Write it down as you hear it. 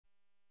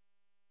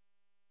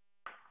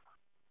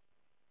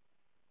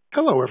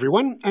Hello,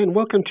 everyone, and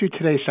welcome to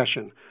today's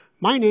session.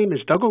 My name is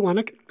Doug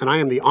Olenek, and I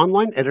am the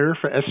online editor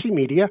for SC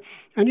Media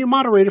and your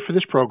moderator for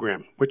this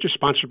program, which is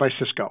sponsored by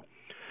Cisco.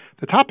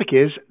 The topic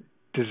is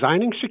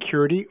Designing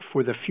Security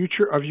for the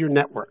Future of Your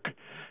Network.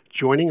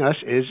 Joining us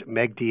is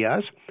Meg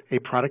Diaz, a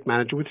product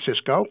manager with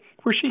Cisco,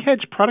 where she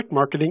heads product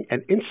marketing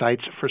and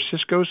insights for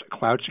Cisco's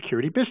cloud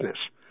security business.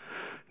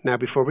 Now,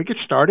 before we get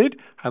started,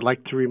 I'd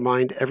like to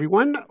remind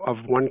everyone of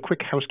one quick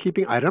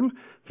housekeeping item.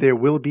 There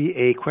will be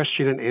a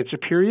question and answer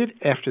period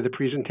after the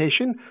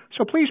presentation,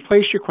 so please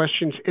place your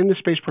questions in the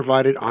space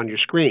provided on your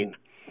screen.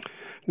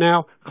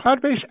 Now,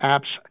 cloud-based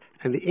apps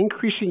and the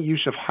increasing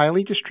use of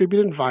highly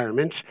distributed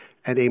environments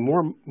and a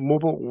more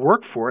mobile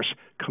workforce,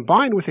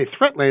 combined with a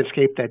threat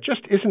landscape that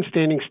just isn't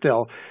standing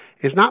still,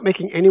 is not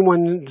making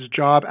anyone's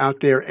job out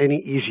there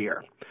any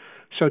easier.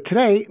 So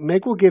today,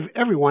 Meg will give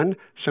everyone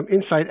some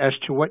insight as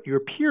to what your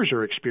peers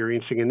are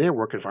experiencing in their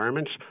work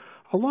environments,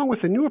 along with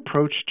a new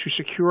approach to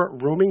secure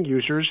roaming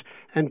users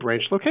and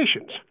branch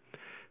locations.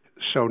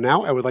 So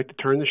now I would like to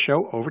turn the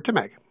show over to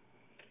Meg.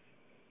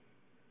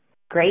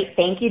 Great.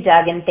 Thank you,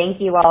 Doug, and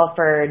thank you all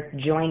for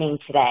joining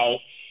today.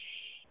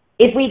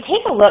 If we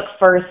take a look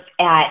first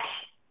at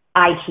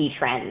IT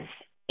trends,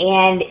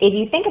 and if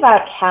you think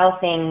about how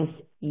things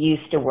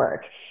used to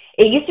work,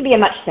 it used to be a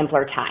much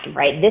simpler time,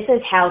 right? This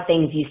is how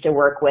things used to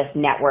work with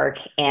network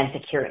and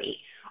security.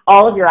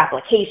 All of your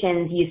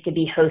applications used to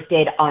be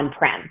hosted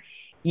on-prem.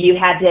 You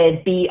had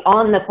to be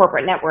on the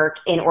corporate network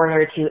in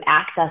order to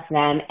access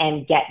them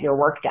and get your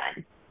work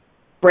done.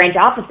 Branch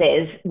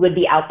offices would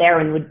be out there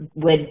and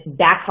would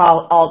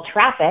backhaul all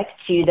traffic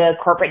to the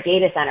corporate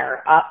data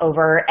center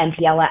over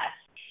MPLS.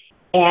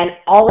 And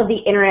all of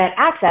the internet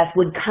access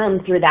would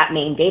come through that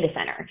main data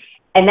center.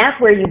 And that's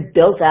where you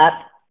built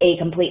up a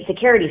complete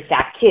security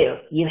stack too.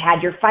 You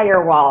had your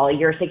firewall,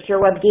 your secure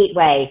web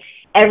gateway,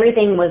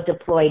 everything was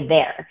deployed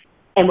there.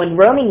 And when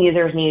roaming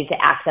users needed to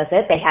access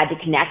it, they had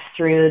to connect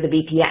through the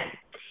VPN.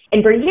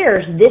 And for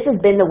years, this has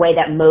been the way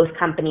that most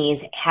companies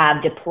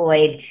have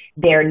deployed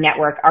their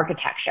network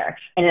architecture.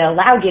 And it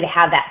allowed you to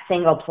have that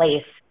single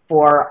place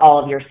for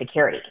all of your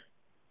security.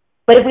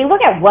 But if we look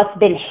at what's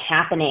been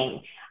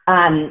happening,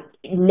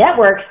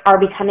 networks are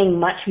becoming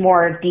much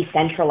more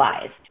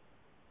decentralized.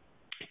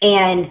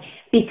 And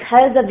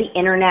because of the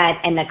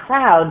internet and the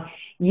cloud,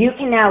 you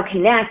can now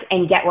connect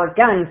and get work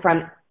done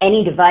from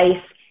any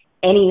device,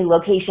 any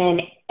location,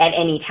 at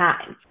any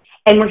time.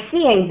 And we're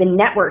seeing the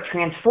network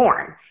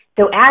transform.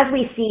 So as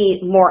we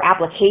see more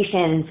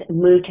applications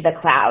move to the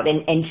cloud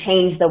and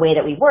change the way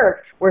that we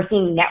work, we're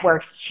seeing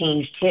networks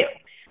change too.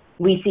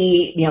 We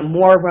see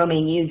more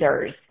roaming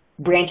users.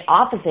 Branch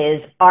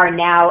offices are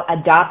now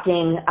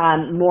adopting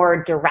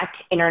more direct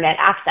internet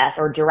access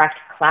or direct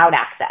cloud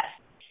access.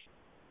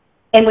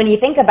 And when you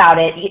think about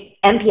it,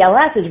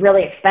 MPLS is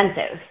really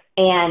expensive.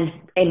 And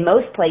in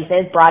most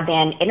places,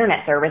 broadband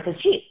internet service is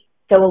cheap.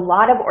 So a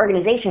lot of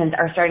organizations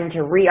are starting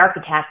to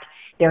re-architect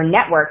their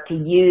network to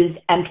use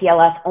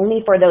MPLS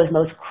only for those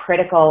most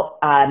critical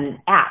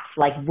apps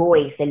like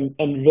voice and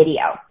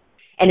video.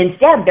 And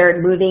instead,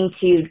 they're moving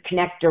to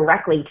connect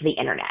directly to the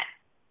internet.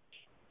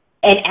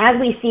 And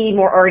as we see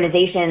more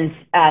organizations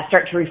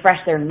start to refresh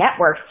their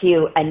networks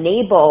to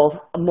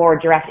enable more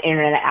direct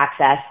internet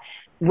access,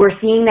 we're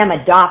seeing them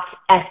adopt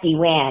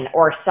SD-WAN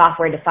or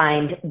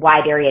software-defined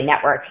wide area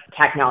network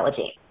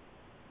technology.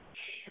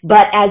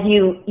 But as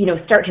you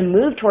start to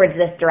move towards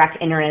this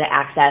direct internet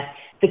access,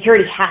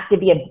 security has to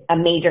be a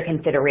major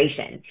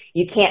consideration.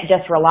 You can't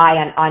just rely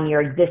on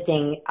your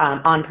existing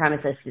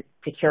on-premises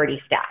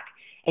security stack.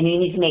 And you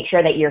need to make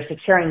sure that you're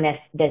securing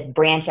this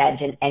branch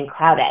edge and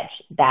cloud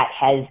edge that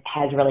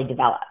has really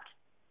developed.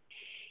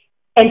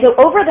 And so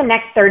over the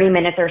next 30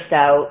 minutes or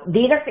so,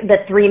 these are the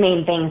three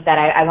main things that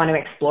I want to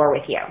explore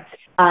with you.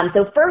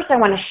 So first, I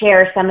want to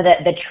share some of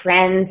the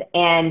trends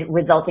and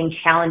resulting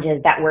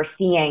challenges that we're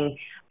seeing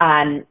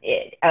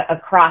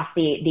across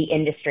the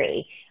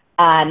industry.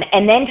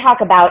 And then talk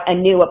about a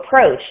new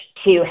approach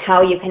to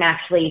how you can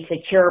actually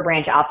secure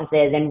branch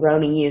offices and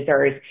roaming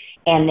users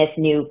and this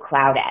new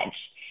cloud edge.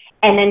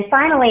 And then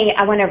finally,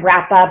 I want to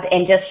wrap up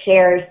and just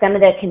share some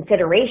of the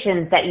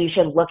considerations that you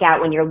should look at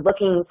when you're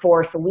looking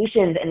for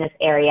solutions in this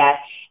area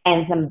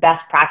and some best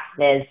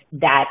practices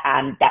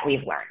that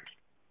we've learned.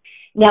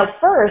 Now,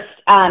 first,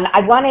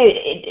 I wanted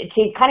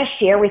to kind of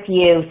share with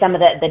you some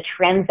of the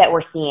trends that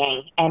we're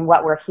seeing and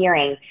what we're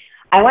hearing.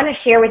 I want to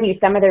share with you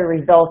some of the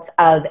results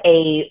of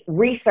a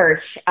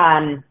research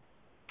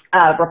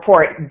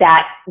report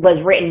that was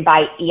written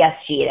by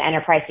ESG, the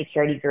Enterprise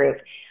Security Group.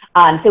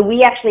 So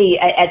we actually,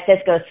 at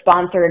Cisco,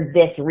 sponsored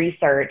this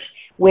research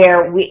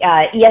where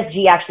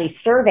ESG actually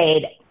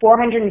surveyed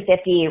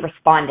 450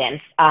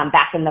 respondents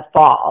back in the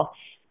fall.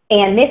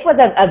 And this was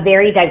a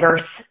very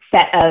diverse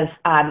set of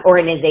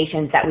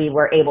organizations that we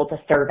were able to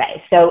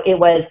survey. So it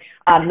was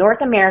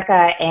North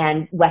America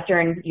and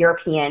Western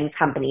European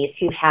companies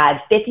who had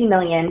 50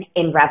 million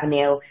in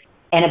revenue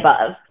and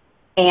above,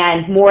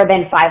 and more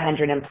than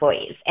 500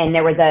 employees. And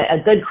there was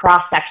a good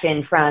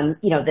cross-section from,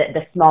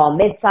 the small,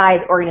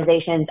 mid-sized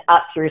organizations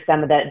up through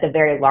some of the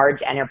very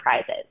large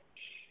enterprises.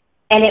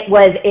 And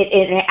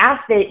it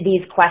asked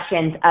these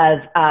questions of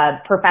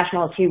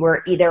professionals who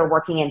were either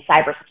working in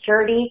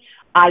cybersecurity,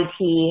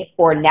 IT,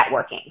 or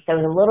networking. So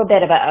it was a little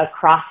bit of a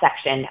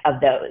cross-section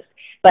of those.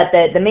 But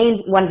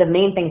one of the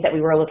main things that we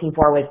were looking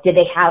for was, did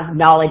they have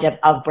knowledge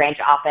of branch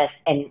office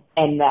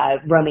and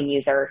roaming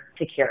user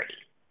security?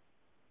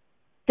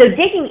 So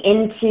digging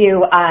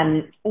into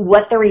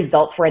what the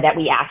results were that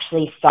we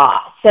actually saw.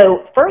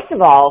 So first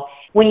of all,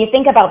 when you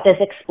think about this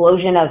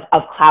explosion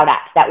of cloud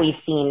apps that we've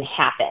seen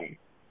happen,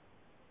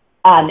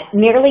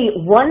 nearly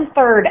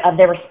 1/3 of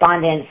the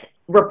respondents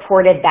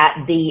reported that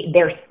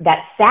that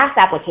SaaS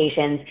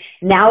applications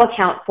now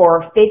account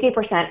for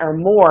 50% or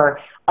more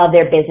of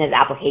their business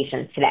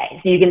applications today.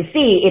 So you can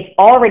see it's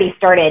already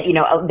started,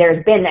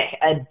 there's been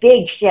a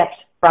big shift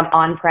from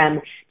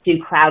on-prem to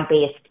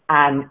cloud-based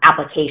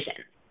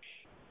applications.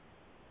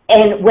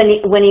 And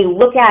when you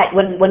look at,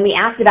 when we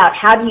asked about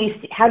how do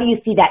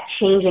you see that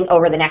changing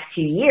over the next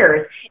few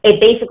years, it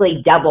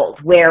basically doubled,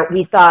 where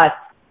we saw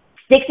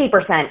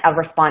 60% of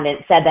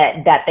respondents said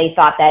that they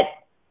thought that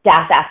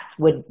SaaS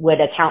apps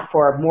would account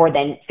for more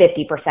than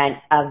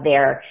 50% of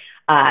their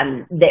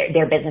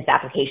business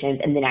applications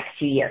in the next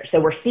few years.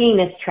 So we're seeing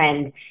this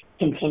trend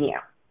continue.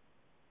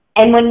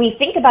 And when we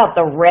think about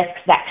the risks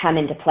that come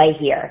into play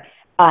here,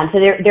 so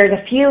there's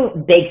a few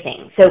big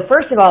things. So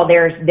first of all,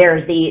 there's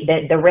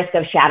the risk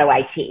of shadow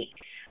IT.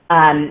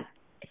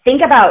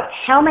 Think about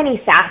how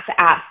many SaaS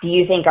apps do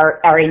you think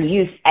are in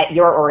use at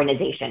your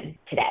organization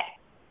today?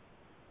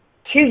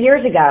 2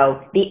 years ago,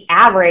 the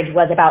average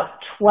was about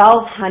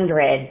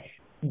 1,200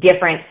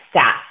 different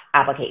SaaS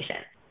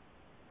applications,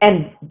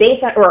 and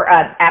based on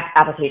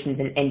applications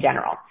in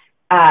general.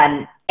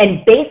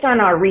 And based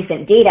on our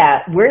recent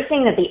data, we're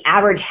seeing that the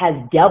average has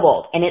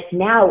doubled, and it's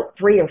now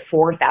 3,000 or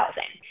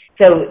 4,000.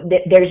 So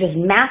there's just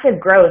massive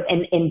growth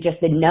in just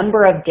the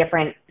number of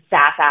different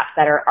SaaS apps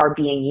that are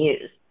being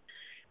used.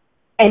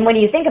 And when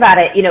you think about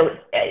it,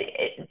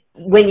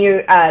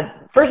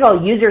 first of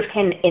all, users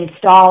can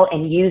install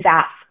and use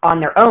apps on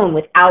their own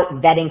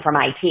without vetting from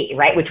IT,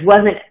 right? Which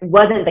wasn't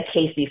the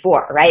case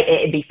before,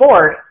 right?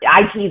 Before,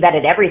 IT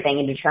vetted everything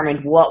and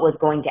determined what was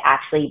going to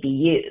actually be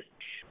used.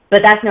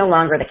 But that's no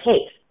longer the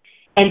case.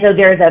 And so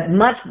there's a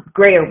much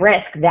greater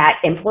risk that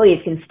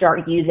employees can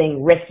start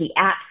using risky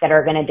apps that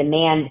are going to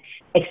demand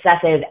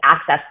excessive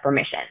access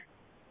permission.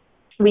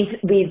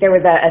 There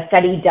was a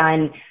study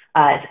done,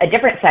 a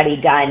different study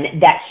done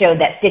that showed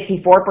that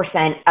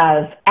 64%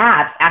 of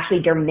apps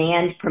actually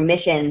demand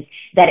permissions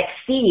that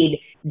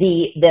exceed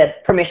the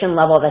permission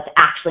level that's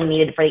actually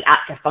needed for the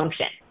app to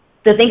function.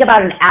 So think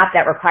about an app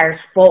that requires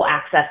full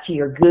access to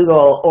your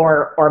Google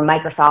or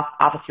Microsoft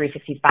Office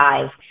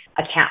 365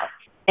 account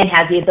and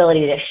has the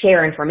ability to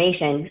share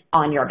information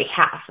on your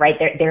behalf, right?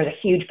 There's a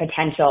huge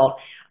potential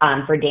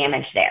for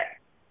damage there.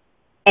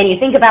 And you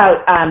think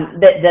about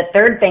the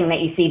third thing that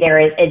you see there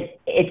is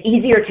it's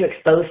easier to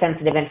expose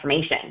sensitive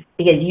information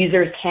because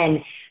users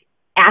can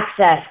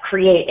access,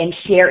 create, and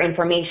share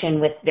information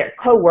with their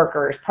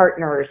coworkers,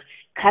 partners,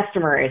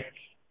 customers,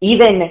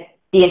 even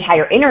the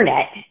entire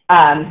internet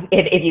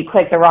if you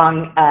click the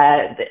wrong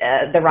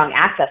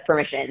access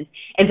permissions.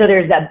 And so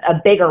there's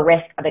a bigger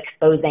risk of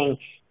exposing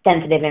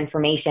sensitive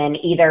information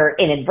either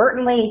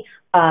inadvertently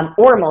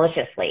or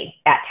maliciously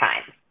at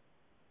times.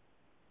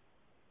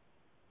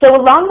 So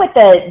along with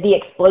the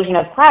explosion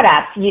of cloud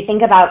apps, you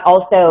think about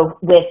also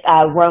with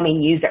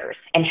roaming users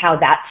and how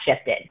that's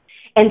shifted.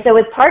 And so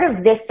as part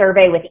of this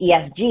survey with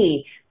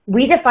ESG,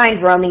 we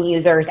defined roaming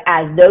users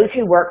as those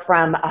who work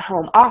from a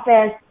home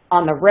office,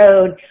 on the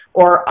road,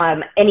 or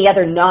any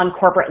other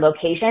non-corporate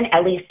location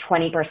at least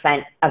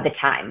 20% of the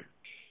time.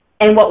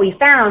 And what we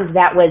found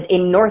that was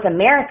in North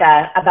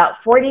America, about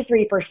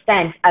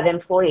 43% of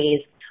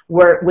employees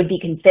would be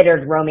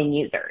considered roaming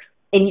users.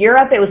 In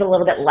Europe, it was a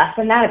little bit less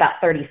than that,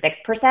 about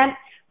 36%,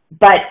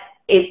 but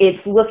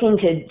it's looking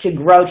to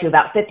grow to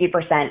about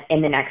 50%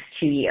 in the next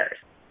 2 years.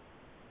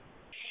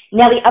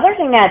 Now, the other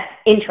thing that's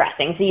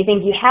interesting, so you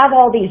think you have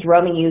all these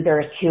roaming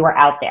users who are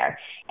out there.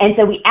 And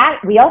so we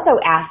also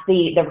asked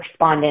the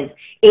respondents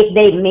if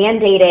they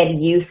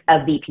mandated use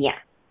of VPN.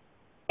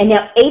 And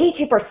now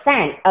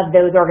 82% of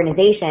those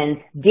organizations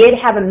did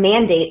have a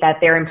mandate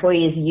that their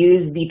employees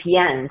use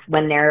VPNs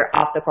when they're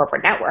off the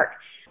corporate network.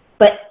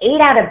 But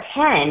 8 out of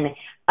 10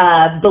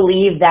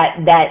 believe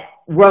that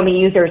roaming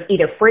users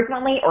either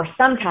frequently or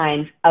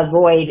sometimes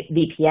avoid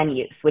VPN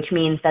use, which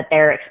means that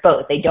they're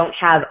exposed. They don't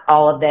have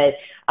all of the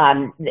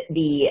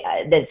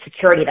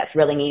security that's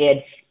really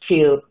needed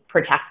to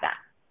protect them.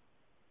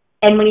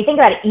 And when you think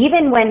about it,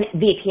 even when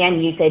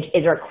VPN usage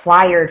is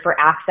required for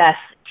access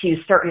to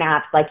certain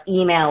apps like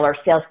email or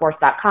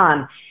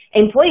Salesforce.com,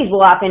 employees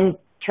will often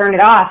turn it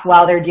off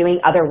while they're doing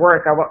other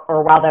work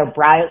or while they're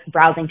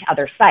browsing to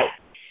other sites.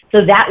 So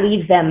that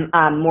leaves them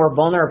more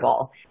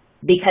vulnerable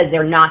because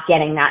they're not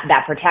getting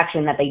that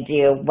protection that they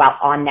do while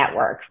on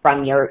network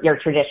from your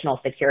traditional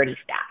security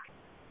stack.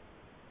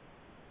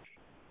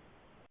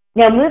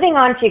 Now, moving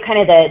on to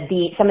kind of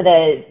some of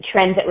the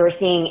trends that we're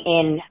seeing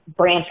in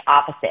branch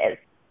offices.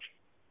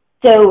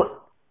 So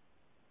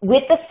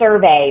with the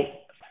survey,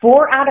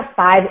 4 out of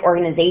 5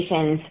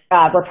 organizations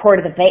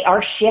reported that they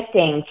are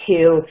shifting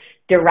to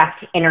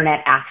direct internet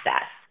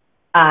access,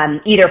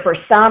 either for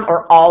some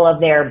or all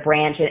of their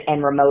branch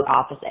and remote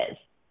offices.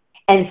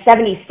 And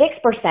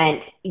 76%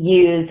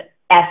 use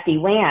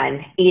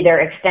SD-WAN, either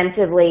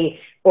extensively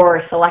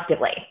or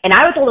selectively. And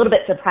I was a little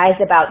bit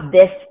surprised about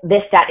this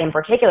stat in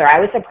particular. I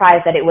was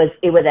surprised that it was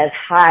as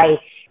high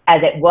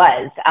as it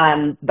was.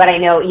 But I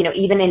know,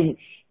 even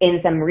in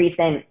some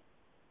recent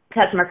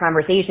customer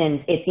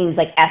conversations, it seems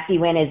like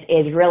SD-WAN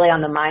is really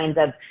on the minds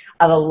of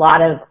a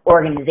lot of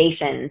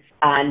organizations,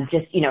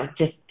 just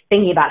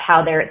thinking about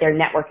how their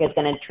network is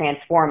going to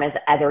transform as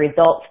a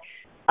result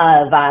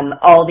of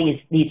all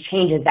these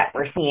changes that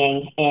we're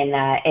seeing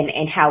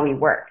in how we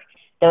work.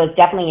 So it's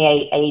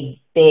definitely a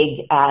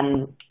big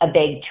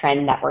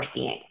trend that we're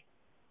seeing.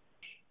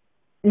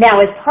 Now,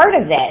 as part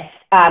of this,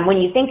 when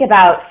you think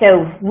about,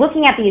 so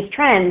looking at these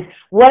trends,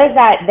 what does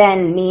that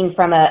then mean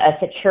from a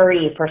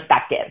security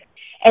perspective?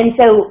 And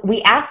so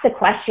we asked the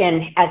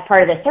question as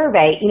part of the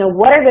survey,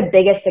 what are the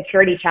biggest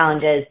security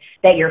challenges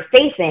that you're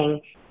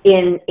facing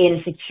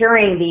in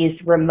securing these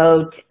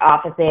remote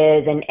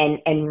offices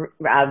and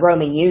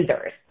roaming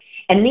users?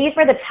 And these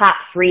were the top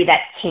 3 that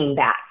came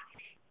back.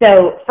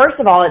 So first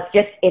of all,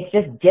 it's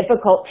just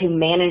difficult to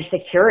manage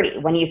security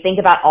when you think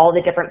about all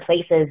the different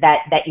places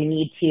that you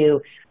need to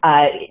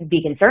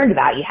be concerned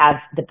about. You have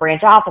the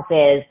branch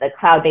offices, the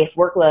cloud-based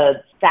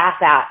workloads, SaaS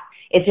apps.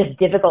 It's just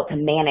difficult to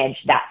manage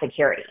that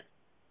security.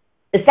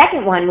 The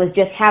second one was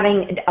just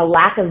having a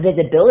lack of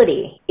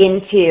visibility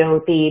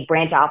into the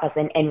branch office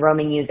and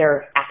roaming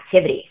user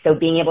activity. So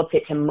being able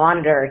to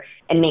monitor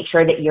and make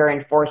sure that you're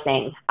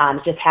enforcing,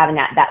 just having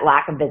that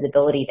lack of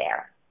visibility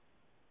there.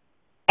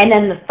 And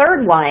then the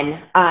third one,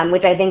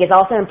 which I think is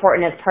also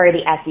important as part of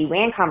the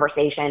SD-WAN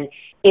conversation,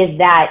 is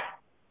that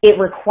it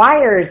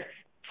requires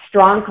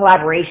strong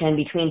collaboration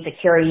between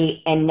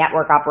security and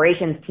network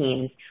operations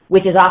teams,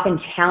 which is often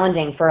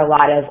challenging for a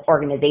lot of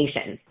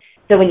organizations.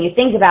 So when you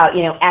think about,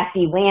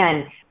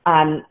 SD-WAN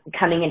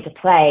coming into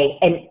play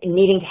and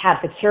needing to have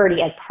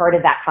security as part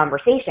of that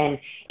conversation,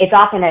 it's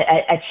often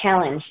a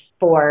challenge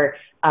for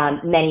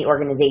many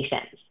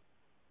organizations.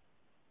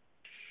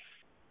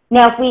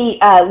 Now, if we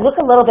look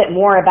a little bit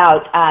more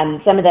about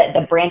some of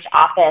the branch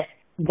office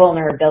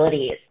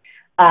vulnerabilities,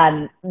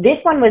 this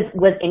one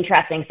was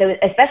interesting. So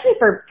especially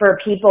for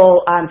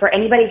people, for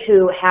anybody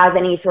who has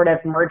any sort of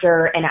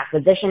merger and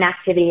acquisition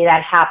activity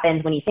that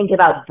happens, when you think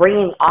about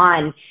bringing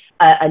on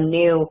a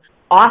new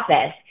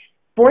office,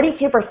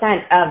 42%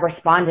 of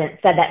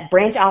respondents said that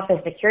branch office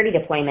security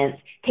deployments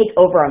take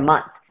over a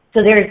month.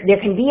 So there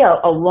can be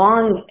a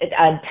long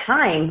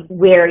time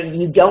where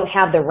you don't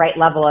have the right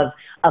level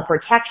of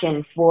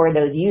protection for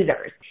those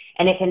users,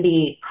 and it can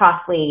be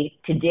costly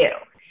to do.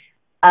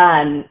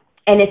 And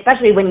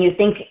especially when you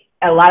think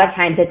a lot of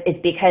times it's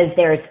because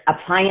there's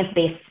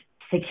appliance-based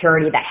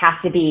security that has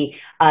to be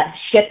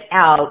shipped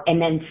out and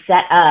then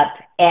set up,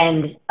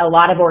 and a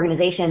lot of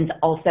organizations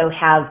also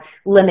have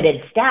limited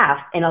staff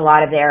in a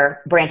lot of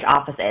their branch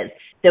offices.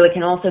 So it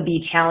can also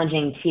be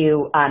challenging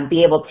to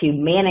be able to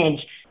manage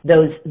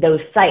those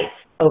sites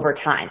over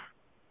time.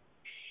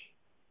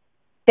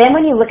 Then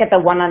when you look at the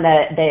one on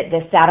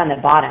the stat on the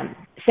bottom,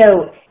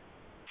 so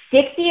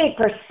 68%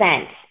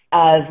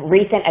 of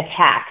recent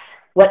attacks,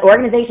 what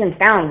organizations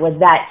found was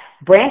that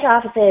branch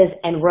offices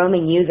and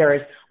roaming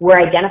users were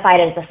identified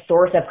as the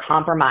source of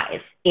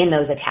compromise in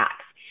those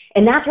attacks.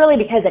 And that's really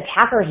because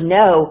attackers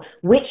know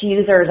which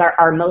users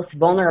are most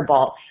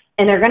vulnerable,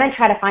 and they're going to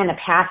try to find the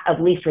path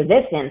of least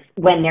resistance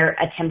when they're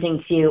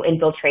attempting to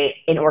infiltrate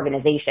an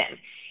organization.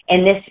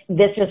 And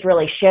this just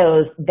really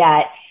shows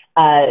that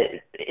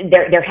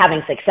they're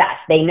having success.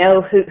 They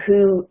know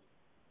who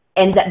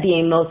ends up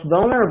being most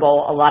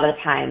vulnerable a lot of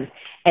the times,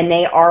 and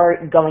they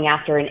are going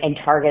after and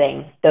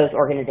targeting those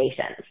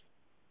organizations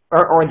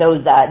or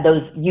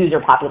those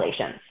user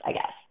populations, I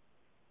guess.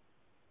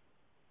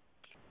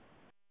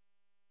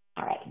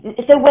 All right.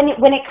 So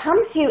when it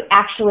comes to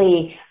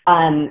actually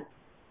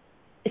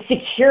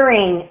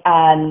securing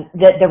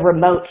the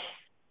remote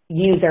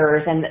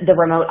users and the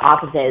remote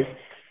offices,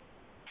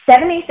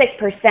 76%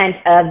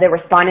 of the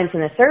respondents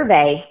in the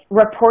survey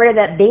reported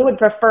that they would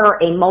prefer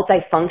a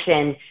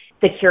multifunction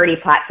security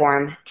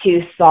platform to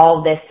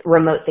solve this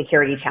remote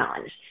security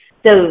challenge.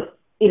 So,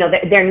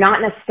 they're not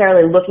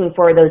necessarily looking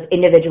for those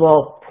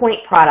individual point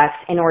products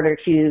in order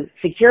to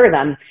secure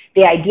them.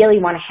 They ideally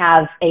want to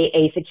have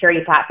a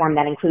security platform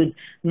that includes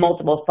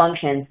multiple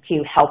functions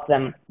to help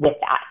them with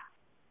that.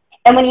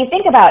 And when you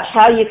think about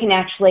how you can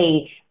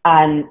actually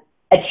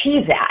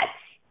achieve that,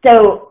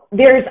 so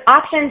there's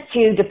options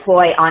to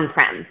deploy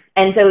on-prem.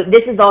 And so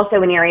this is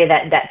also an area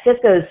that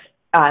Cisco's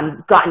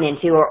gotten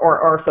into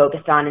or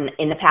focused on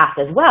in the past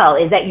as well,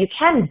 is that you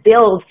can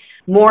build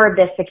more of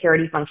this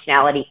security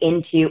functionality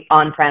into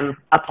on-prem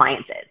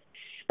appliances.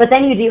 But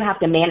then you do have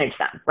to manage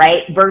them,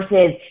 right?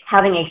 Versus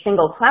having a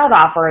single cloud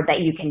offer that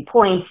you can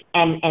point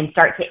and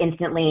start to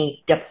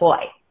instantly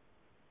deploy.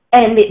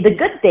 And the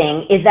good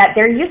thing is that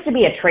there used to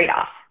be a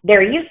trade-off.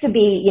 There used to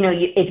be,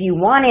 if you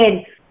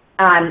wanted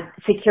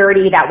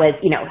security that was,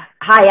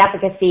 high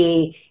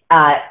efficacy.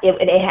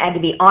 It had to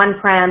be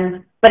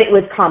on-prem, but it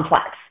was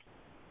complex.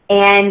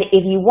 And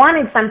if you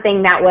wanted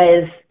something that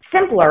was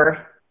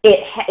simpler,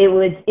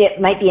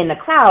 it might be in the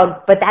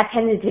cloud, but that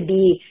tended to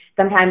be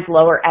sometimes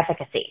lower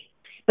efficacy.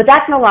 But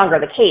that's no longer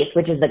the case,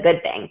 which is the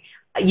good thing.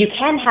 You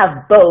can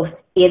have both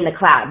in the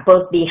cloud,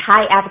 both the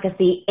high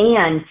efficacy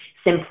and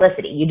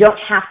simplicity. You don't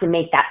have to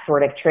make that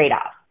sort of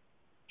trade-off.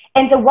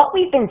 And so what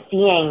we've been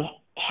seeing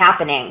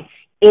happening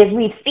is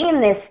we've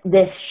seen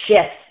this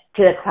shift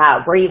to the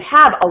cloud, where you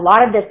have a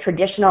lot of this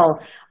traditional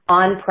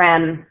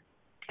on-prem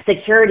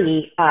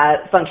security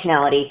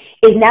functionality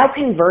is now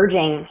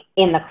converging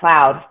in the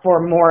cloud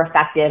for more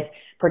effective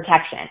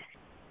protection.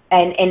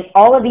 And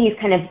all of these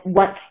kind of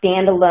once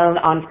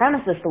standalone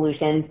on-premises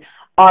solutions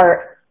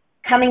are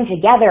coming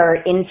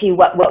together into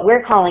what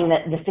we're calling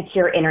the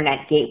secure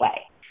internet gateway.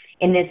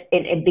 In this,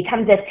 it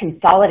becomes this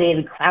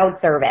consolidated cloud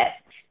service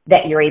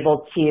that you're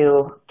able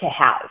to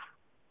have.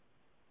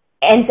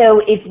 And so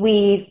if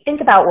we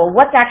think about, well,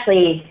 what's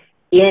actually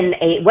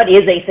what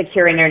is a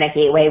secure internet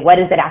gateway? What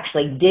does it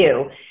actually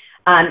do?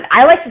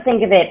 I like to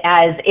think of it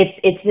as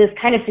it's this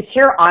kind of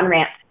secure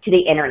on-ramp to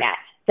the internet.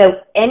 So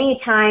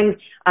anytime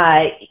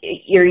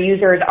your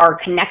users are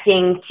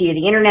connecting to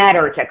the internet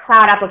or to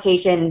cloud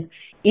applications,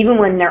 even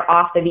when they're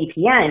off the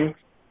VPN,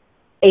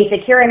 a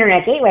secure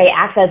internet gateway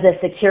acts as a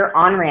secure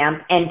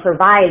on-ramp and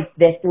provides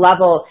this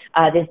level,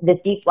 this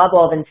deep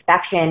level of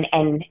inspection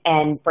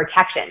and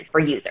protection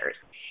for users.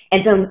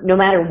 And so no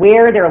matter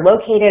where they're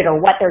located or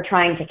what they're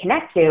trying to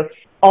connect to,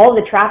 all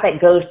the traffic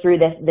goes through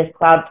this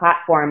cloud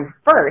platform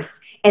first,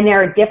 and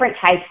there are different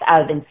types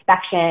of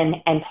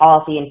inspection and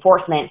policy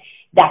enforcement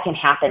that can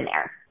happen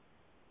there.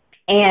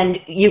 And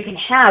you can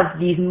have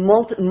these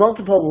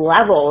multiple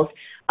levels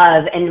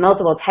and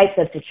multiple types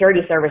of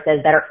security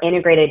services that are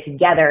integrated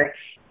together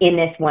in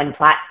this one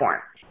platform.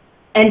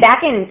 And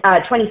back in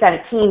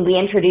 2017, we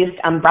introduced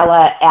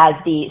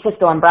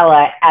Cisco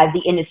Umbrella as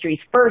the industry's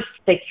first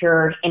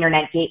secure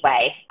internet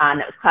gateway that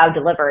was cloud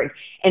delivered.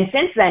 And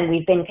since then,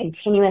 we've been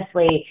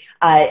continuously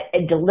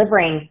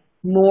delivering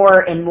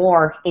more and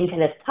more into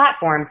this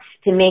platform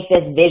to make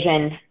this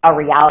vision a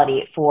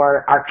reality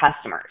for our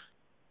customers.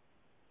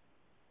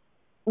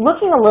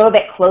 Looking a little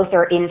bit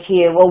closer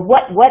into, well,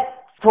 what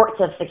sorts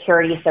of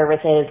security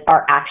services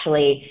are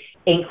actually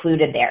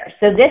included there.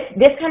 So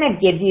this kind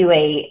of gives you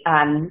a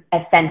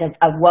sense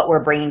of what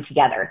we're bringing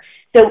together.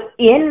 So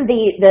in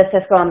the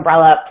Cisco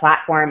Umbrella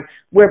platform,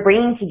 we're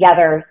bringing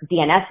together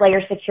DNS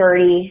layer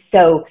security.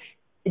 So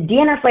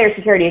DNS layer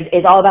security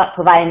is all about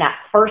providing that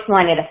first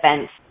line of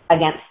defense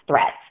against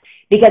threats,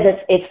 because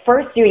it's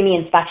first doing the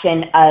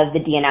inspection of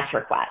the DNS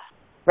request,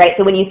 right?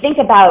 So when you think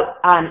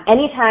about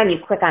anytime you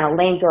click on a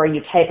link or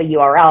you type a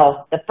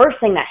URL, the first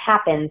thing that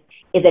happens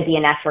is a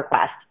DNS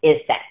request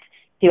is sent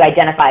to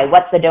identify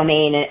what's the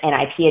domain and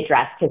IP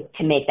address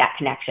to make that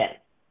connection.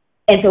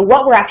 And so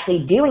what we're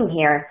actually doing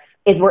here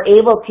is we're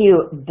able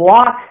to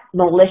block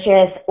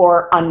malicious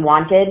or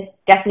unwanted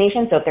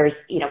destinations. So if there's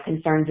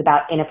concerns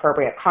about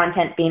inappropriate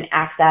content being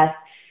accessed,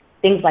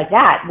 things like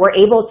that, we're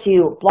able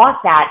to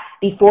block that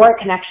before a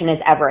connection is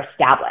ever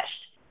established.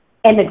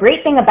 And the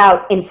great thing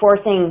about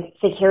enforcing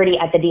security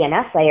at the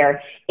DNS layer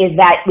is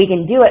that we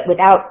can do it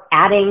without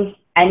adding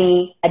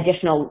any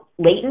additional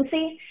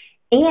latency,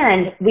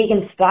 and we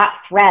can stop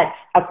threats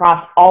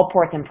across all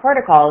ports and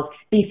protocols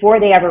before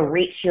they ever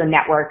reach your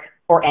network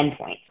or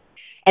endpoints.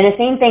 And the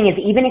same thing is,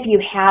 even if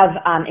you have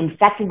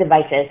infected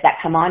devices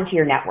that come onto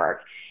your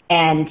network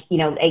and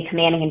a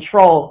command and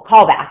control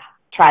callback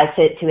tries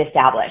to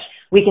establish,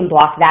 we can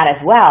block that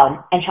as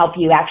well and help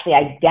you actually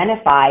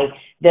identify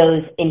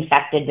those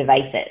infected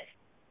devices.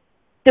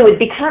 So it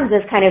becomes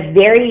this kind of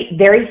very,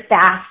 very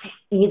fast,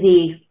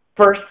 easy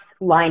first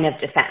line of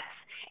defense.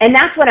 And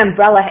that's what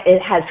Umbrella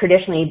has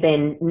traditionally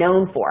been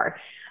known for.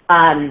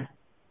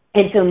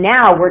 And so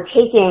now we're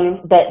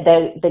taking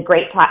the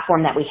great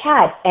platform that we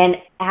had and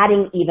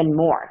adding even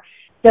more.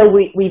 So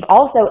we've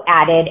also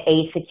added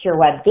a secure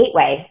web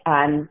gateway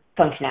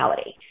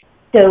functionality.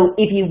 So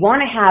if you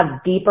want to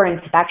have deeper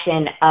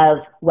inspection of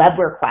web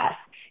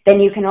requests, then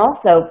you can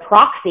also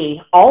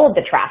proxy all of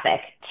the traffic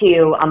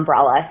to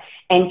Umbrella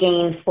and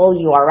gain full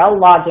URL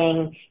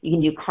logging. You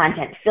can do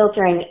content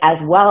filtering as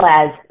well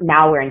as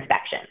malware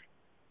inspection.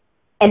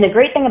 And the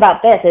great thing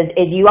about this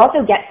is you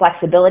also get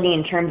flexibility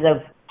in terms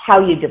of how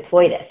you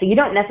deploy this. So you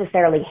don't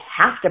necessarily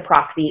have to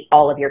proxy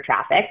all of your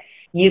traffic.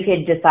 You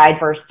could decide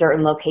for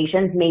certain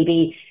locations,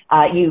 maybe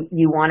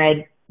you want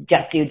to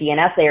just do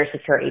DNS layer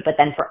security, but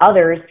then for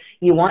others,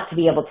 you want to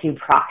be able to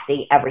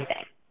proxy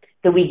everything.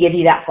 So we give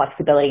you that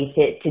flexibility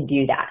to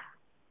do that.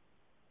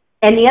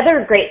 And the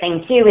other great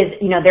thing too is,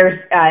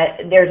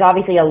 there's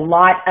obviously a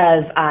lot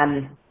of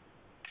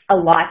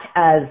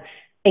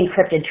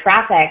encrypted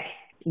traffic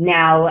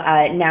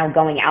now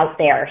going out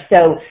there.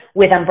 So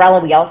with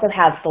Umbrella, we also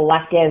have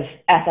selective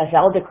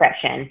SSL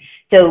decryption.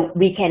 So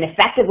we can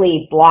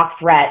effectively block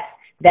threats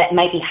that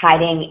might be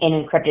hiding in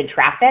encrypted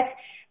traffic,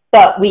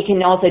 but we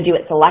can also do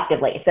it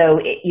selectively. So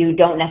you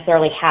don't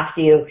necessarily have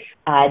to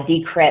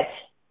decrypt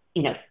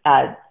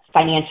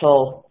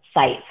financial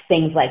sites,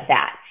 things like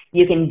that.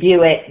 You can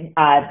do it,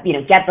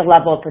 get the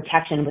level of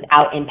protection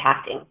without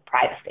impacting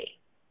privacy.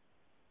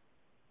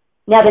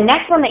 Now, the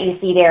next one that you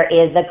see there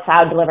is the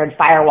cloud-delivered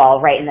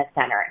firewall right in the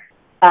center.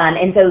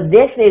 And so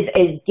this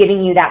is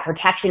giving you that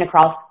protection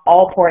across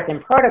all ports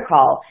and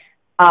protocol.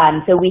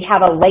 So we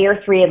have a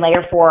layer 3 and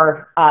layer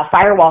 4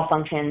 firewall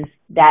functions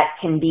that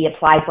can be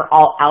applied for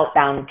all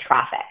outbound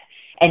traffic.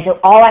 And so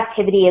all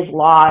activity is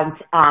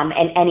logged,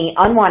 and any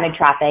unwanted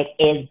traffic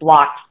is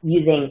blocked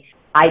using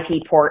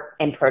IP port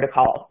and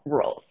protocol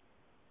rules.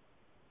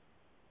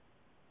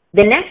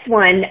 The next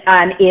one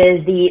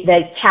is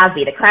the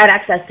CASB, the Cloud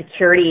Access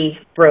Security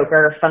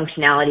Broker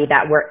functionality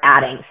that we're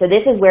adding. So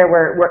this is where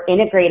we're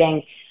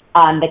integrating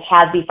the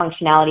CASB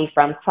functionality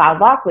from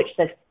CloudLock, which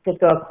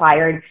Cisco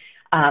acquired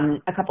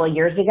a couple of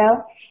years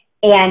ago.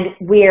 And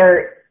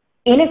we're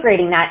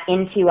integrating that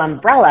into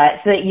Umbrella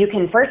so that you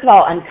can, first of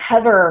all,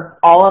 uncover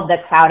all of the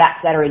cloud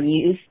apps that are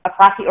used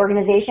across the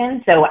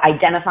organization, so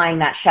identifying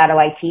that shadow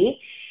IT,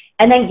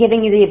 and then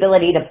giving you the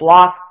ability to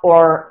block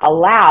or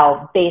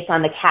allow based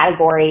on the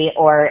category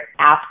or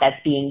app that's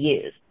being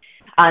used.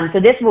 So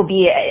this will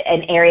be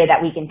an area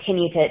that we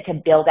continue to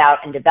build out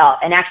and develop.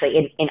 And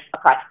actually,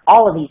 across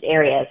all of these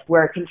areas,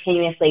 we're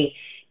continuously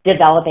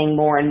developing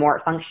more and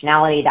more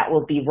functionality that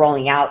will be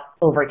rolling out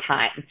over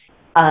time.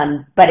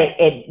 But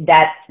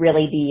that's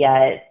really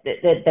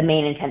the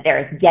main intent there,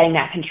 is getting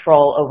that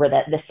control over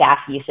the SaaS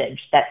usage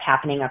that's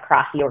happening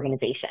across the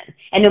organization,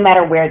 and no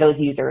matter where those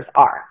users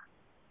are.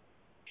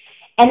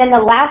 And then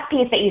the last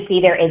piece that you see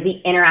there is the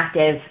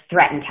interactive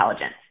threat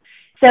intelligence.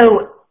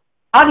 So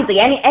obviously,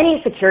 any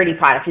security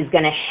product is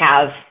going to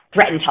have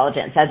threat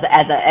intelligence as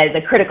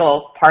a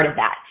critical part of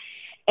that.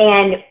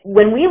 And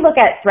when we look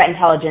at threat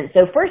intelligence,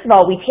 so first of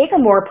all, we take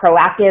a more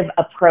proactive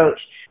approach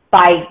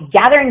by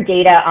gathering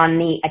data on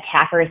the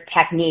attacker's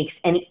techniques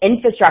and the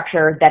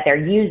infrastructure that they're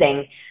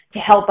using to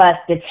help us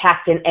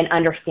detect and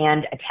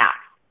understand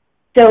attacks.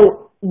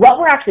 So what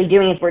we're actually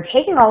doing is we're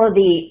taking all of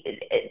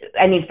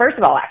first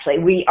of all, actually,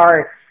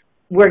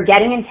 we're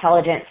getting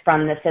intelligence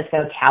from the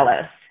Cisco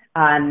Talos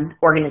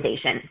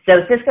organization.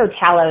 So Cisco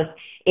Talos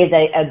is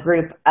a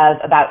group of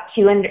about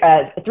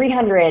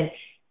 300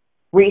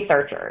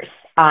 researchers,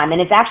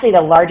 and it's actually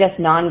the largest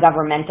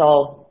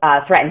non-governmental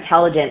threat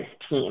intelligence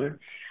team.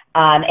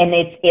 And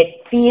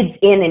it feeds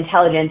in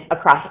intelligence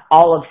across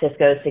all of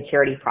Cisco's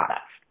security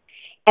products.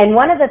 And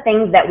one of the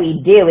things that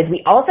we do is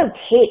we also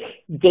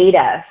take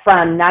data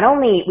from not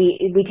only,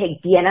 we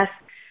take DNS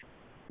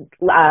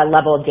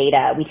level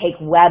data, we take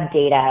web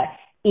data,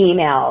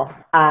 email,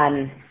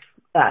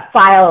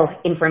 file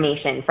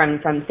information from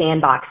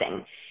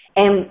sandboxing.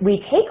 And we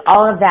take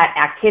all of that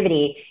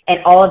activity and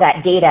all of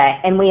that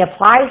data and we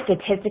apply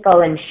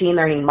statistical and machine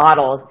learning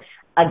models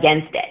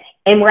against it.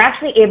 And we're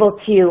actually able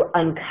to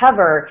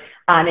uncover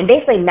and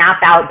basically map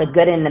out the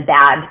good and the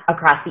bad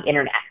across the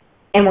internet.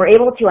 And we're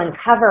able to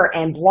uncover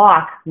and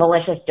block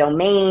malicious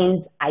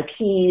domains,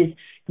 IPs,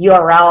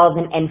 URLs,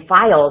 and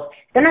files,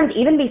 sometimes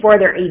even before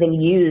they're even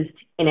used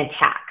in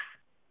attacks.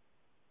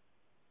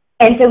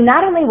 And so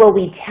not only will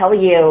we tell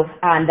you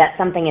that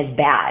something is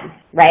bad,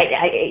 right?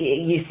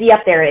 You see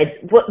up there, it's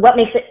what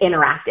makes it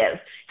interactive.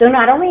 So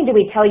not only do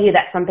we tell you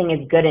that something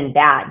is good and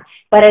bad,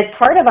 but as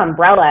part of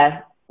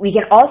Umbrella, we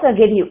can also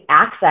give you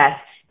access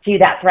to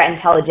that threat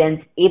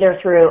intelligence either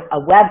through a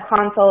web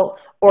console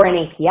or an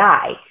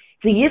API.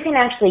 So you can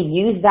actually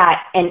use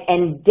that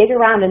and dig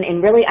around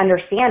and really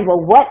understand,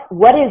 well,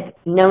 what is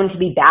known to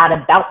be bad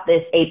about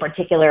this a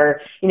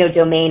particular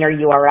domain or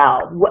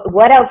URL?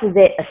 What else is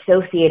it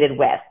associated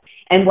with?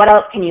 And what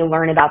else can you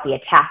learn about the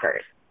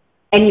attackers?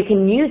 And you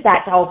can use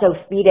that to also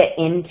feed it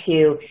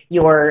into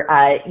your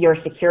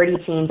security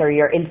teams or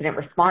your incident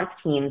response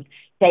teams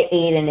to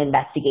aid in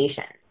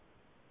investigation.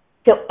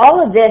 So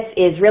all of this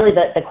is really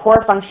the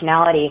core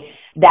functionality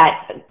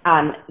that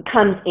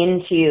comes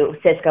into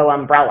Cisco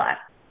Umbrella.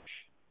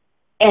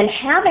 And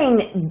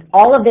having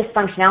all of this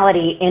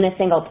functionality in a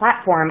single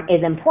platform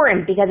is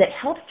important because it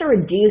helps to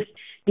reduce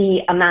the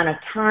amount of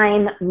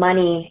time,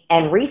 money,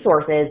 and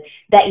resources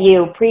that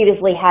you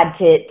previously had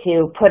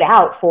to put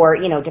out for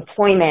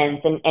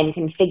deployments and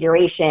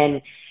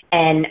configuration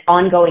and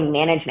ongoing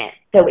management.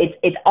 So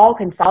it's all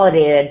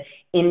consolidated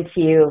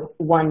into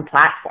one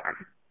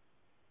platform.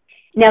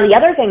 Now, the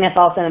other thing that's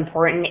also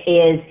important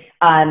is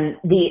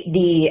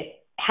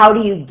how do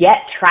you get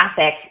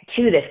traffic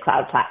to this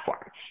cloud platform?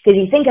 Because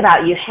you think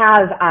about, you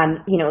have,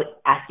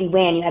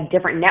 SD-WAN, you have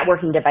different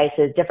networking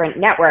devices, different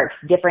networks,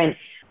 different,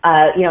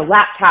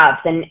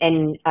 laptops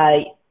and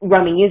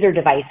roaming user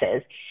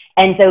devices.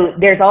 And so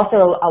there's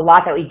also a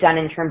lot that we've done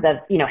in terms of,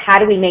 how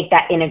do we make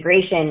that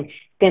integration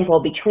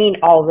simple between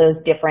all those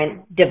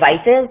different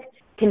devices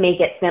to make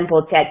it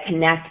simple to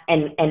connect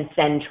and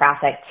send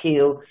traffic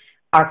to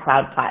our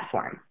cloud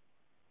platform.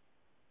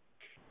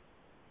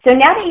 So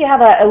now that you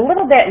have a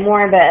little bit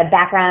more of a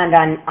background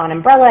on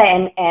Umbrella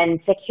and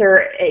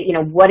secure,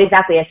 what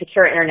exactly a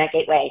secure internet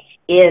gateway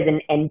is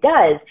and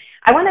does,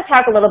 I want to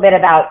talk a little bit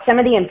about some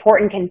of the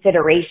important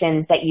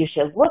considerations that you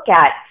should look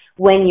at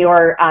when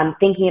you're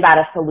thinking about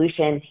a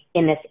solution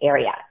in this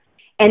area.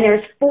 And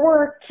there's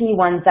 4 key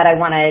ones that I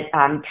want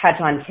to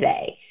touch on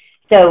today.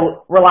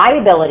 So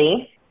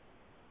reliability,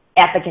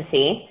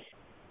 efficacy,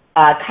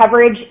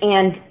 coverage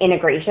and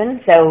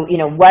integration. So,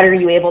 what are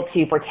you able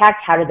to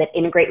protect? How does it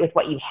integrate with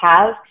what you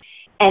have?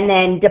 And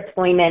then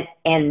deployment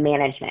and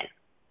management.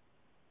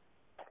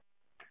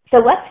 So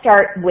let's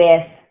start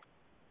with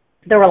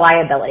the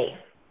reliability.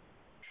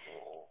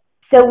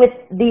 So with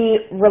the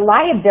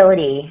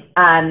reliability,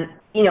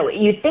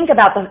 you think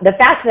about the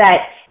fact that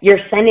you're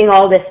sending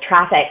all this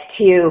traffic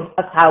to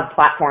a cloud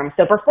platform.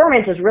 So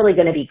performance is really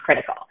going to be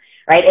critical,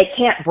 right? It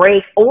can't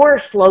break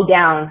or slow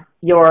down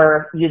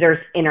your user's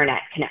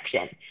internet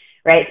connection,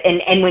 right?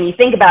 And when you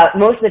think about,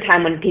 most of the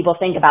time when people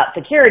think about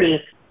security,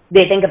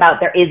 they think about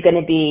there is going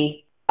to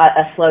be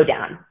a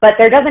slowdown, but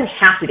there doesn't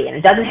have to be, and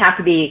it doesn't have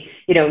to be,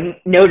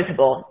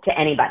 noticeable to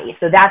anybody.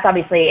 So that's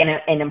obviously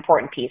an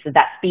important piece, of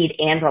that speed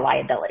and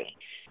reliability.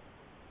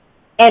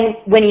 And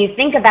when you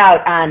think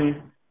about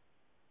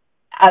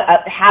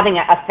having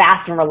a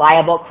fast and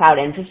reliable cloud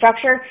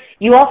infrastructure,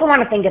 you also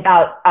want to think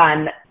about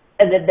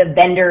the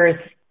vendor's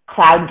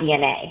cloud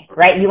DNA,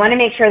 right? You want to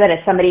make sure that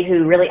it's somebody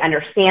who really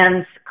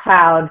understands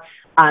cloud,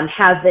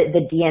 has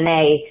the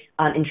DNA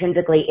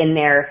intrinsically in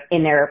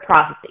their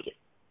processes.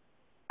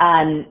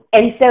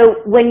 And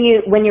so when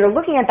you're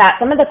looking at that,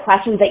 some of the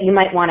questions that you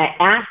might want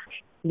to ask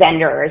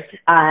vendors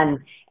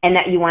and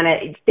that you want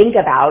to think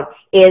about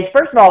is,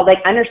 first of all, like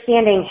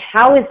understanding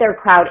how is their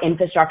cloud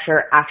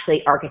infrastructure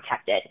actually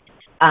architected,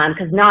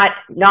 because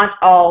not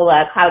all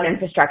cloud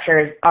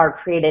infrastructures are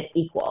created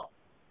equal.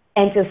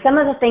 And so some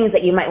of the things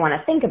that you might want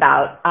to think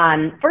about,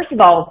 first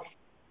of all,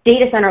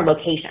 data center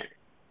location.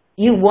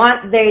 You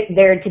want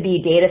there to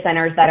be data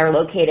centers that are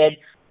located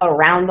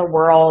around the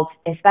world,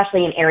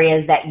 especially in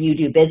areas that you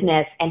do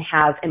business and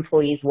have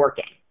employees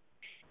working.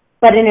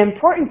 But an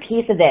important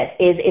piece of this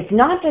is it's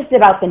not just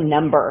about the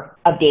number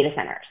of data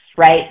centers,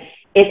 right?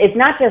 It's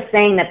not just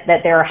saying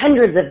that there are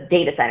hundreds of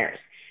data centers,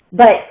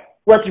 but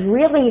what's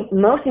really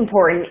most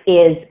important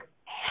is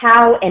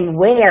how and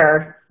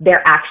where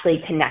they're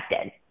actually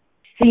connected.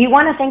 So you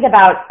want to think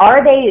about,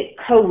 are they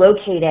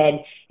co-located?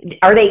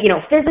 Are they,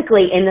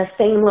 physically in the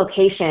same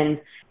location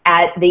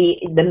at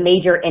the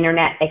major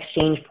internet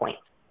exchange points?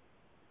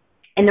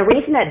 And the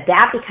reason that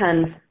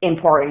becomes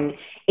important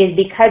is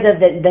because of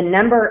the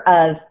number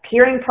of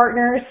peering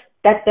partners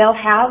that they'll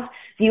have.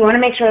 So you want to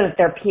make sure that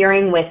they're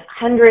peering with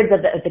hundreds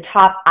of the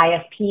top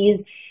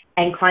ISPs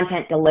and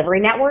content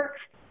delivery networks.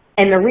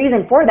 And the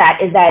reason for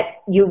that is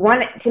that you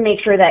want to make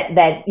sure that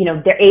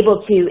they're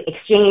able to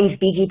exchange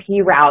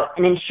BGP routes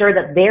and ensure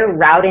that they're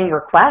routing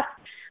requests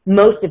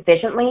most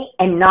efficiently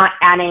and not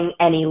adding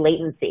any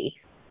latency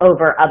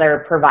over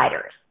other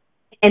providers.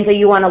 And so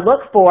you want to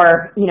look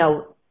for,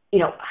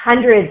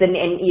 hundreds, and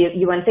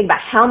you want to think about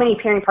how many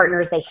peering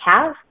partners they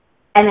have,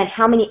 and then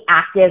how many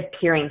active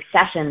peering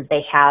sessions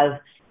they have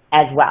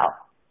as well.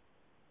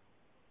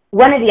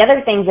 One of the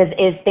other things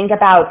is think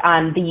about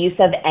the use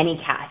of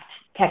Anycast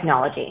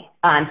technology.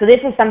 So this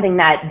is something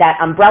that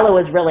Umbrella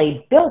was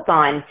really built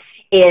on,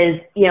 is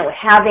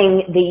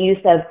having the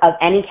use of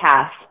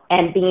Anycast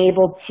and being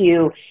able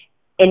to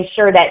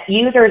ensure that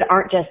users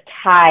aren't just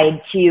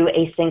tied to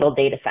a single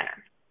data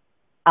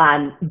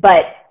center,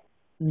 but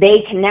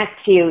they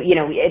connect to,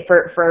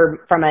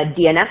 from a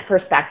DNS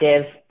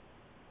perspective,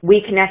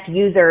 we connect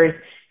users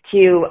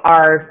to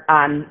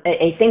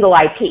a single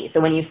IP.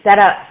 So when you set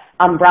up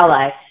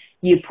Umbrella,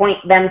 you point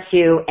them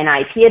to an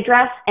IP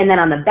address, and then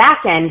on the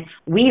back end,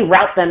 we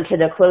route them to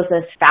the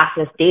closest,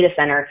 fastest data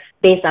center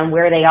based on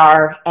where they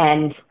are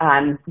and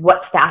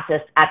what's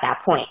fastest at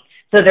that point.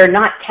 So they're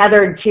not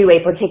tethered to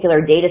a particular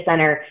data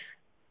center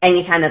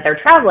anytime that they're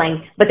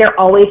traveling, but they're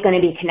always going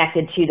to be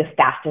connected to the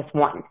fastest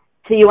one.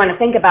 So you want to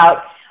think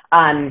about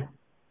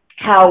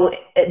how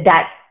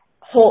that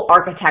whole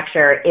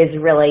architecture is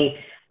really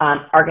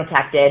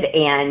architected,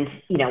 and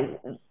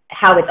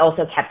how it's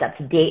also kept up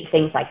to date,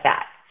 things like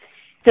that.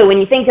 So when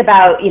you think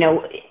about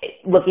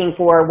looking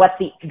for what's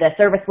the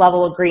service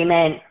level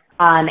agreement,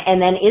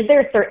 and then is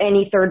there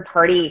any third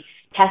party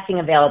testing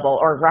available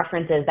or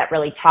references that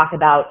really talk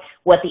about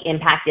what the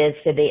impact is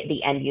to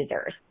the end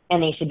users,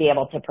 and they should be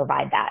able to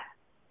provide that.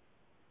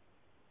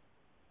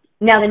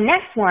 Now the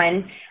next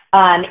one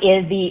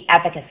is the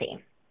efficacy.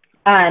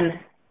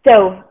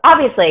 So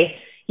obviously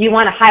you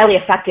want a highly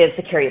effective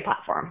security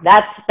platform.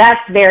 That's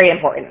very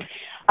important.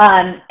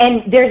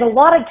 And there's a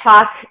lot of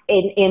talk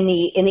in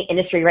the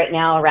industry right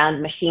now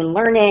around machine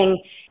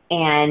learning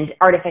and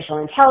artificial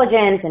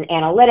intelligence and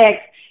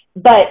analytics,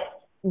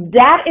 but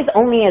that is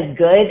only as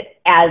good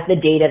as the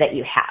data that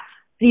you have.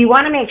 So you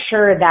want to make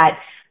sure that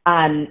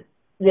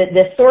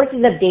the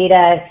sources of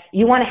data,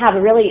 you want to have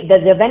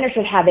the vendor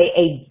should have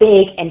a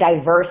big and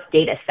diverse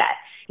data set.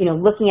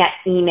 Looking at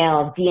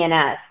email,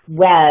 DNS,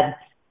 web,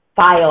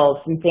 files,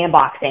 and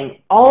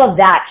sandboxing, all of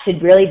that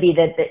should really be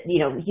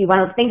you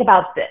want to think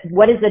about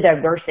what is the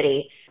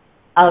diversity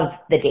of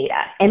the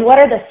data and what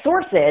are the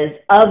sources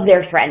of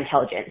their threat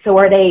intelligence. So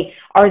are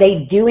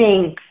they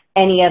doing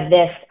any of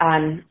this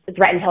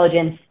threat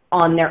intelligence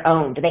on their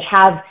own? Do they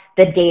have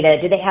the data?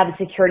 Do they have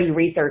the security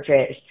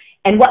researchers?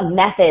 And what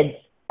methods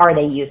are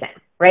they using,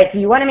 right? So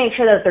you want to make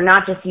sure that they're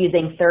not just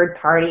using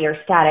third-party or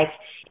static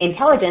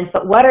intelligence,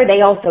 but what are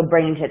they also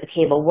bringing to the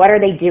table? What are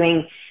they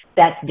doing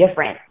that's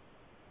different?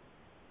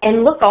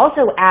 And look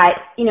also at,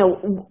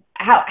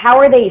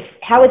 how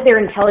is their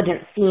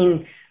intelligence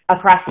seen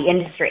across the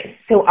industry?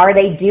 So are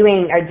they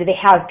doing, or do they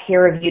have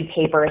peer-reviewed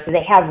papers? Do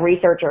they have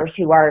researchers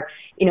who are,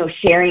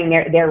 sharing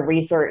their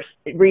research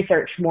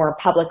more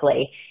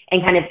publicly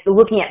and kind of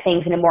looking at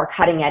things in a more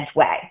cutting-edge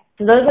way?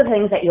 So those are the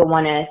things that you'll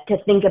want to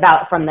think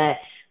about from the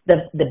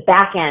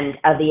back end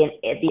of the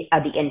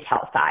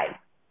intel side.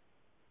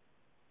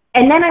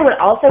 And then I would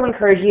also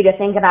encourage you to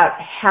think about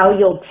how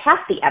you'll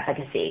test the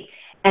efficacy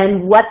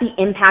and what the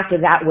impact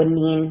of that would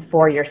mean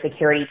for your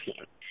security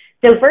team.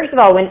 So first of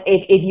all,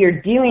 if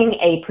you're doing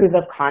a proof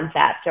of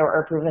concept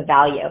or proof of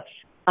value,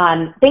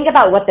 think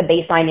about what the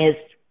baseline is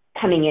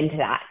coming into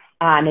that,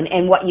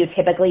 and what you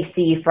typically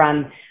see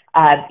from,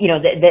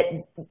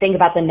 think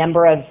about the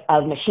number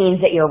of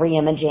machines that you're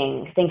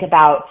reimaging. Think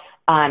about,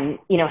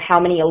 how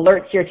many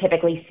alerts you're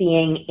typically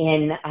seeing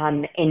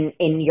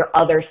in your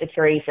other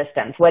security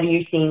systems. What are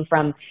you seeing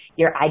from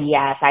your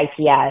IDS,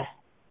 IPS,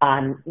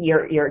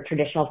 your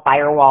traditional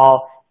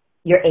firewall,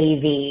 your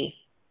AV,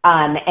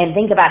 and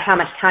think about how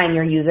much time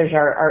your users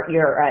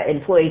your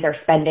employees are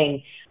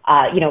spending,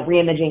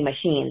 reimaging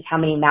machines. How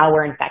many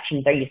malware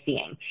infections are you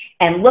seeing?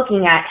 And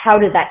looking at how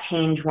does that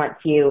change once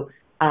you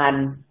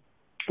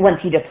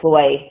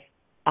deploy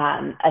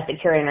a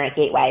secure internet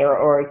gateway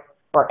or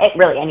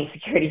really any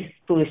security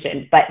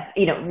solution. But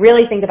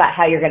really think about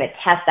how you're going to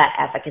test that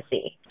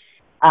efficacy.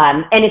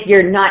 And if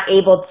you're not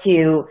able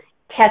to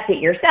test it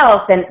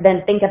yourself,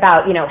 then think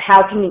about,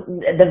 how can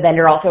the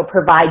vendor also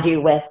provide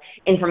you with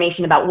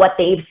information about what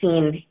they've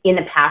seen in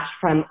the past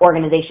from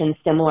organizations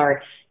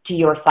similar to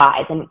your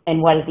size,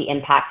 and what is the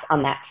impact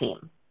on that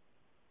team.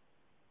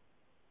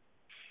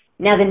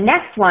 Now, the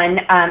next one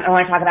I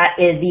want to talk about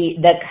is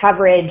the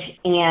coverage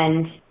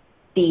and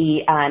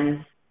the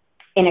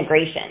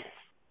integration.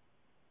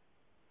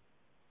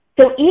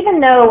 So even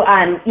though,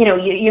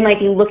 you might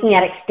be looking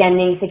at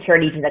extending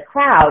security to the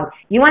cloud,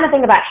 you want to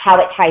think about how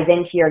it ties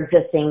into your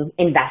existing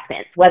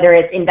investments, whether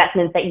it's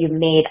investments that you've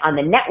made on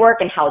the network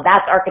and how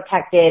that's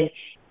architected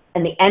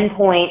and the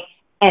endpoint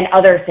and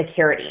other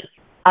security.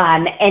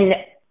 And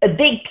a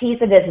big piece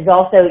of this is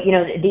also,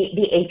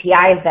 the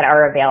APIs that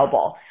are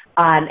available,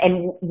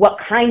 and what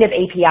kind of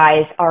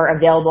APIs are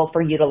available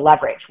for you to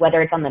leverage,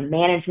 whether it's on the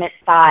management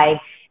side,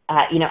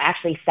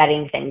 actually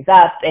setting things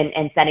up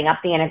and setting up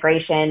the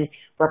integration,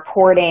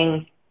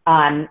 reporting,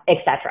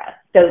 etc.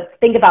 So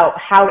think about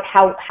how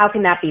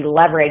can that be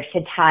leveraged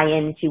to tie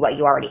into what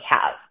you already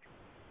have.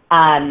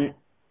 And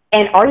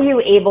are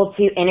you able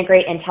to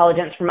integrate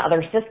intelligence from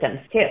other systems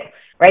too,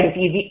 right?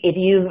 If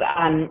you've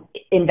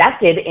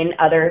invested in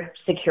other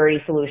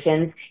security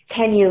solutions,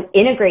 can you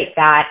integrate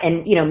that?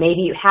 And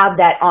maybe you have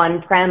that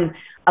on-prem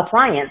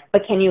appliance,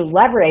 but can you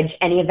leverage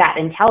any of that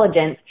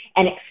intelligence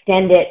and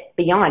extend it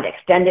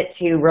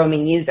to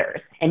roaming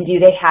users? And do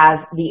they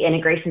have the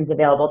integrations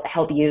available to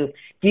help you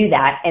do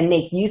that and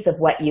make use of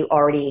what you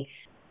already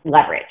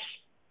leverage?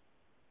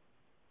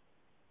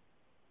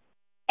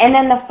 And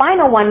then the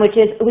final one, which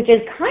is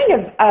kind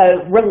of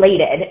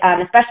related,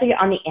 especially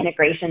on the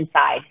integration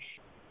side,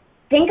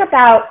 think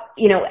about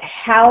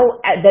how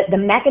the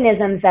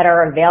mechanisms that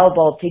are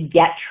available to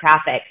get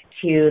traffic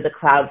to the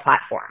cloud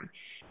platform.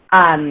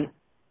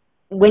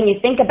 When you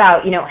think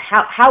about,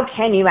 how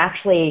can you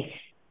actually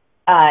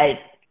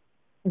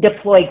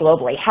deploy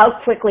globally? How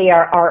quickly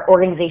are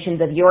organizations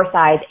of your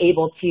size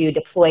able to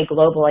deploy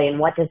globally, and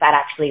what does that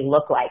actually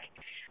look like?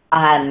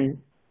 And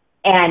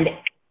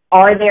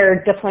are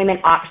there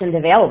deployment options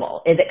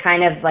available? Is it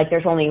kind of like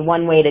there's only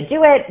one way to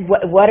do it?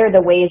 What are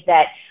the ways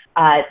that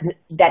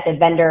the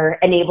vendor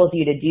enables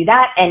you to do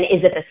that? And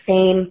is it the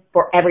same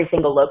for every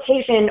single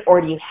location,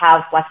 or do you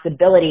have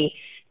flexibility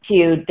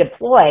to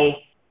deploy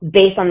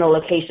based on the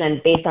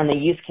location, based on the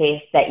use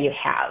case that you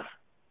have?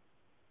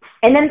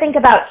 And then think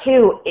about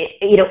too,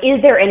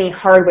 is there any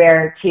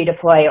hardware to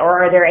deploy,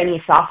 or are there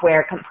any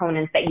software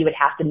components that you would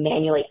have to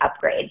manually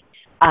upgrade?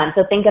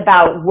 So think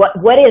about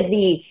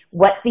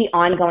what's the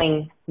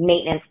ongoing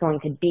maintenance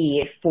going to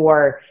be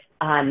for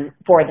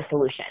the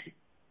solution?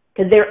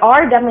 Because there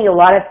are definitely a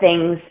lot of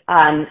things,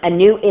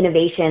 new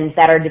innovations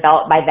that are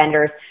developed by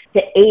vendors to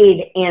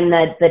aid in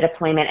the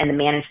deployment and the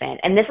management.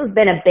 And this has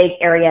been a big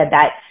area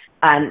that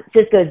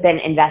Cisco has been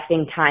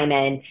investing time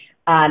in.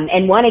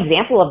 And one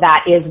example of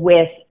that is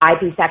with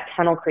IPsec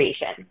tunnel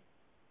creation.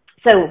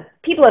 So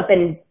people have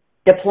been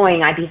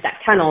deploying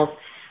IPsec tunnels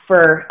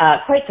for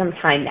quite some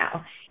time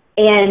now.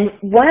 And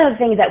one of the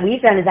things that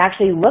we've done is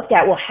actually looked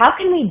at, well, how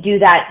can we do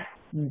that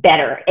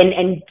better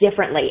and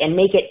differently and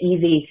make it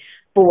easier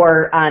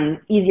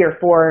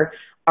for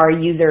our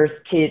users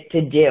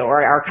to do,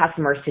 or our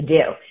customers to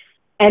do?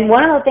 And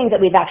one of the things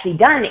that we've actually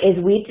done is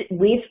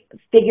we've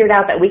figured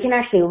out that we can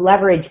actually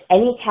leverage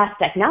any test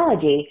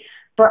technology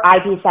for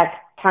IPsec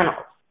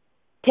tunnels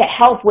to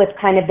help with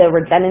kind of the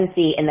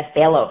redundancy and the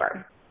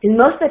failover. And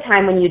most of the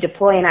time when you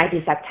deploy an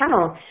IPsec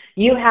tunnel,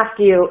 you have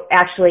to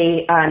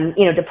actually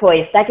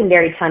deploy a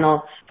secondary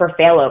tunnel for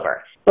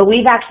failover. But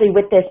we've actually,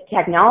 with this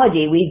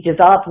technology, we've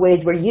developed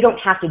ways where you don't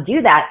have to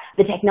do that.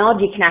 The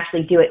technology can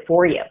actually do it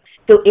for you.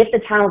 So if the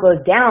tunnel goes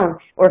down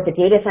or if the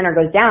data center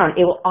goes down,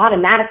 it will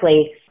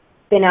automatically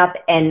spin up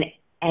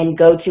and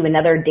go to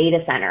another data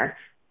center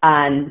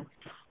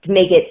to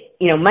make it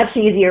much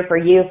easier for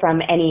you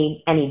from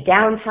any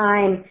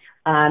downtime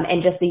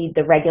and just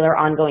the regular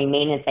ongoing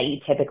maintenance that you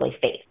typically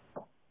face.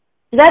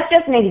 So that's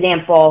just an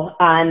example,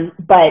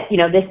 but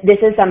this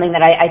is something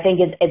that I think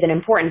is an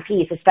important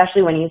piece,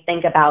 especially when you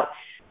think about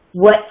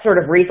what sort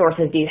of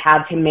resources do you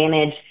have to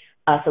manage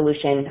a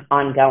solution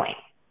ongoing.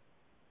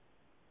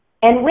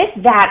 And with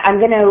that, I'm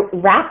going to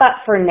wrap up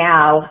for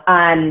now.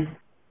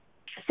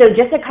 So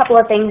just a couple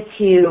of things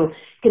to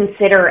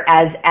consider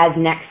as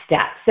next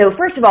steps. So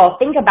first of all,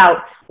 think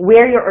about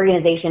where your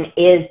organization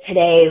is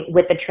today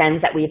with the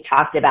trends that we've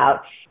talked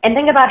about, and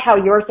think about how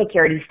your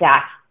security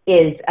stack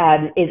is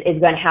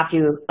going to have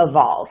to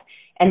evolve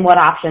and what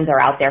options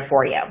are out there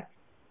for you.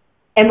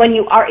 And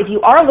if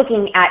you are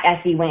looking at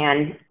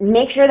SD-WAN,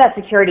 make sure that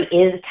security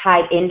is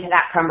tied into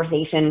that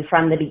conversation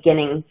from the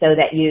beginning so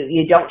that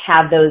you don't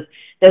have those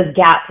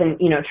gaps and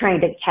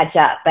trying to catch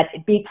up, but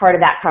be part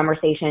of that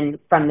conversation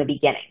from the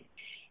beginning.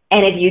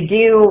 And if you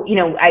do,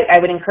 I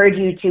would encourage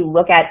you to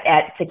look at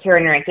secure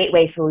internet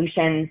gateway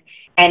solutions,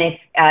 and if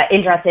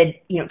interested,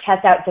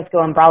 test out Cisco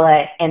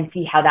Umbrella and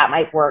see how that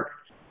might work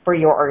for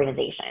your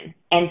organization.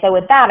 And so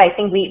with that, I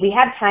think we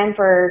have time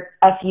for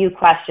a few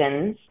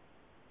questions.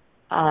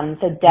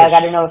 So Doug, yes. I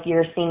don't know if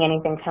you're seeing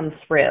anything come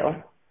through.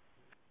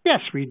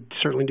 Yes, we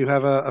certainly do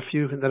have a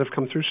few that have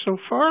come through so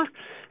far,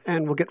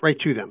 and we'll get right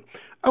to them.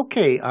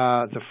 Okay,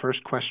 the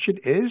first question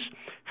is,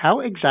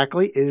 how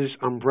exactly is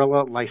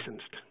Umbrella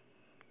licensed?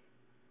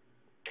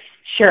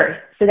 Sure,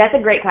 so that's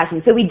a great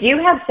question. So we do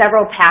have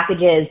several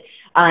packages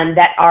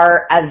that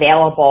are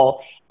available,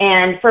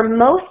 and for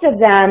most of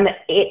them,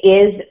 it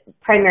is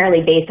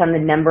primarily based on the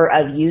number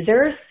of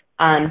users.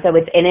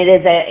 It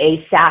is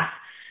a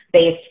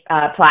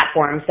SaaS-based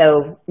platform,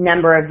 so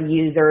number of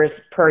users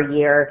per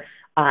year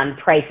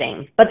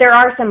pricing. But there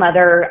are some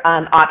other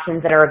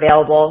options that are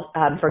available.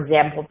 For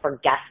example, for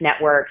guest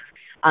networks,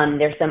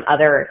 there's some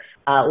other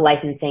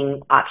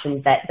licensing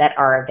options that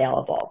are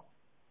available.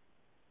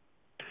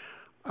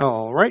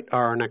 All right,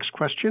 our next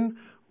question.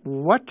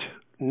 What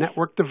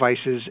network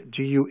devices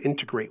do you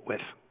integrate with?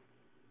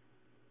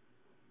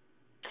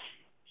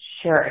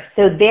 Sure.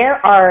 So there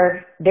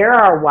are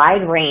a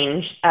wide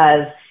range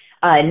of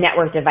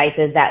network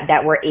devices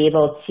that we're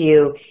able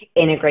to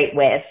integrate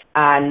with.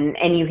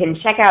 And you can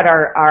check out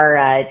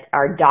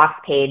our docs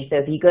page. So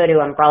if you go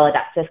to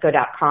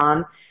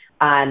umbrella.cisco.com,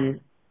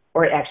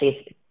 or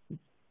actually it's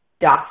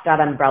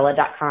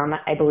docs.umbrella.com,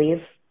 I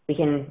believe. We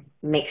can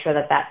make sure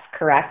that that's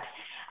correct.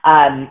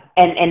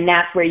 And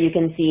that's where you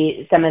can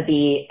see some of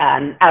the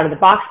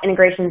out-of-the-box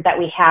integrations that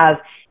we have.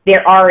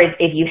 There are,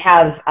 if you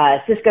have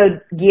Cisco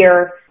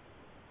gear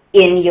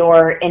in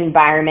your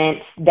environment,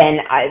 then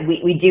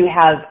we do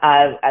have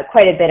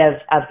quite a bit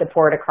of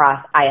support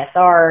across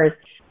ISRs,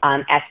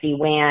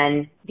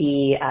 SD-WAN,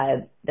 the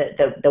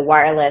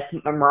wireless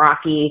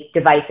Meraki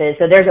devices.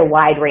 So there's a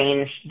wide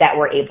range that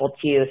we're able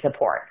to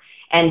support.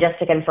 And just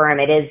to confirm,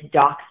 it is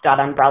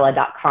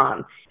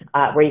docs.umbrella.com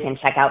where you can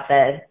check out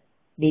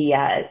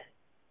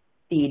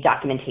the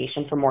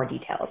documentation for more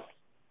details.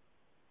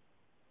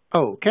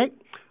 Okay.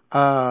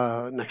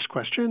 Next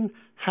question.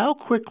 How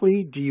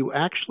quickly do you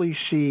actually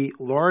see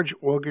large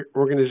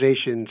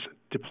organizations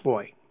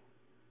deploy?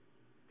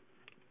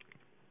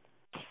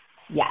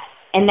 Yes.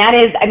 And that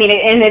is,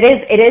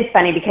 it is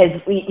funny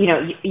because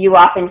you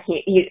often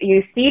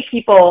you see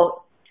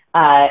people,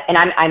 and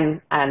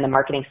I'm on the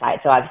marketing side,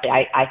 so obviously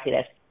I see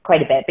this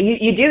quite a bit, but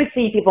you do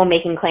see people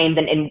making claims,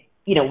 and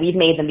we've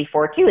made them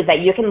before too, is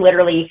that you can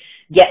literally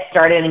get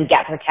started and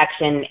get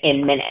protection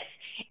in minutes.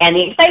 And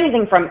the exciting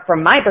thing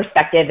from my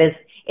perspective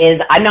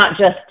is I'm not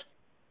just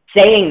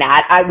saying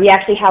that. We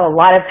actually have a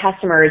lot of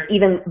customers,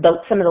 even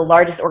some of the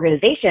largest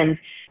organizations,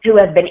 who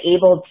have been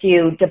able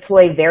to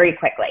deploy very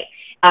quickly.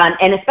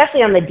 And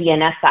especially on the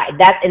DNS side.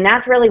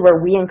 That's really where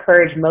we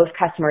encourage most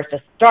customers to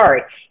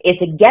start, is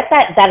to get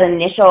that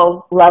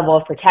initial level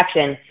of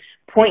protection.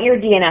 Point your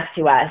DNS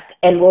to us,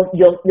 and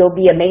you'll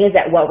be amazed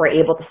at what we're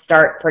able to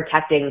start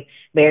protecting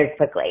very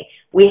quickly.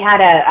 We had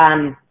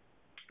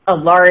a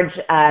large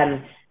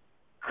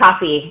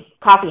coffee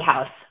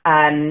house,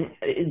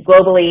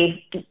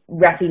 globally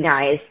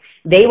recognized.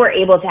 They were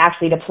able to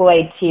actually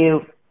deploy to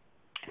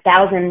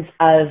thousands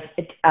of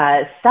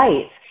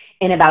sites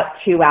in about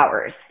 2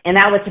 hours, and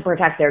that was to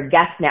protect their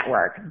guest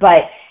network.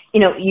 But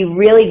you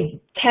really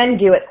can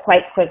do it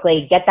quite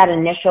quickly, get that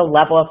initial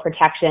level of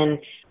protection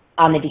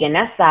on the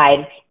DNS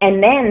side,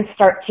 and then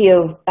start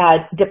to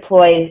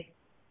deploy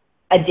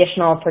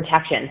additional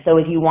protection. So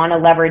if you want to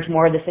leverage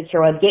more of the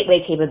secure web gateway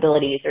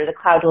capabilities or the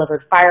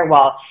cloud-delivered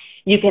firewall,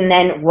 you can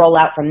then roll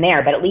out from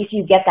there. But at least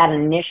you get that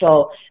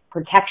initial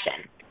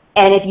protection.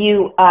 And if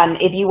you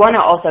want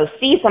to also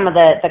see some of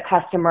the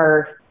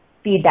customer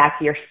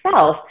feedback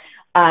yourself,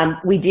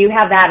 we do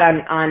have that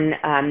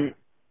on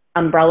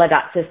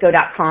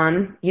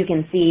umbrella.cisco.com. You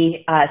can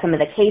see some of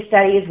the case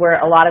studies where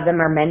a lot of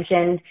them are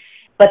mentioned.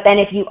 But then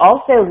if you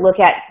also look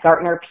at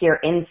Gartner Peer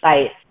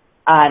Insights,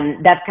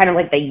 that's kind of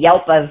like the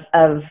Yelp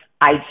of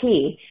IT.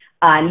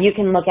 You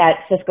can look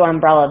at Cisco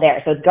Umbrella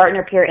there. So it's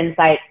Gartner Peer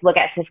Insights, look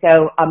at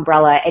Cisco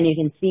Umbrella, and you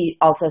can see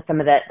also some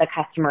of the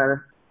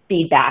customer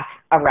feedback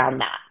around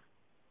that.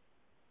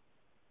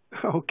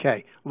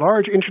 Okay.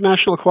 Large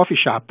international coffee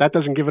shop. That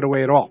doesn't give it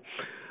away at all.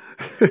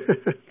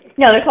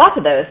 No, there's lots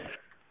of those.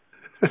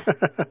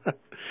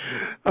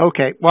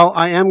 Okay. Well,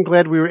 I am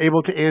glad we were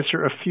able to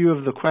answer a few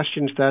of the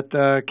questions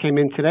that came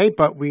in today,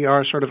 but we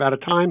are sort of out of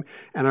time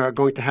and are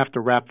going to have to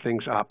wrap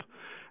things up.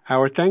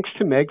 Our thanks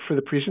to Meg for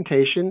the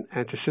presentation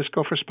and to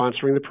Cisco for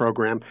sponsoring the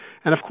program.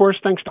 And of course,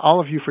 thanks to all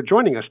of you for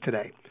joining us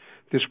today.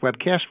 This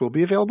webcast will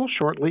be available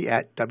shortly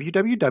at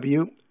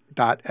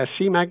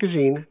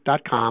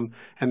www.scmagazine.com,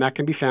 and that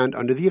can be found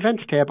under the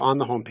Events tab on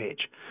the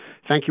homepage.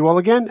 Thank you all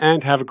again,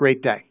 and have a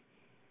great day.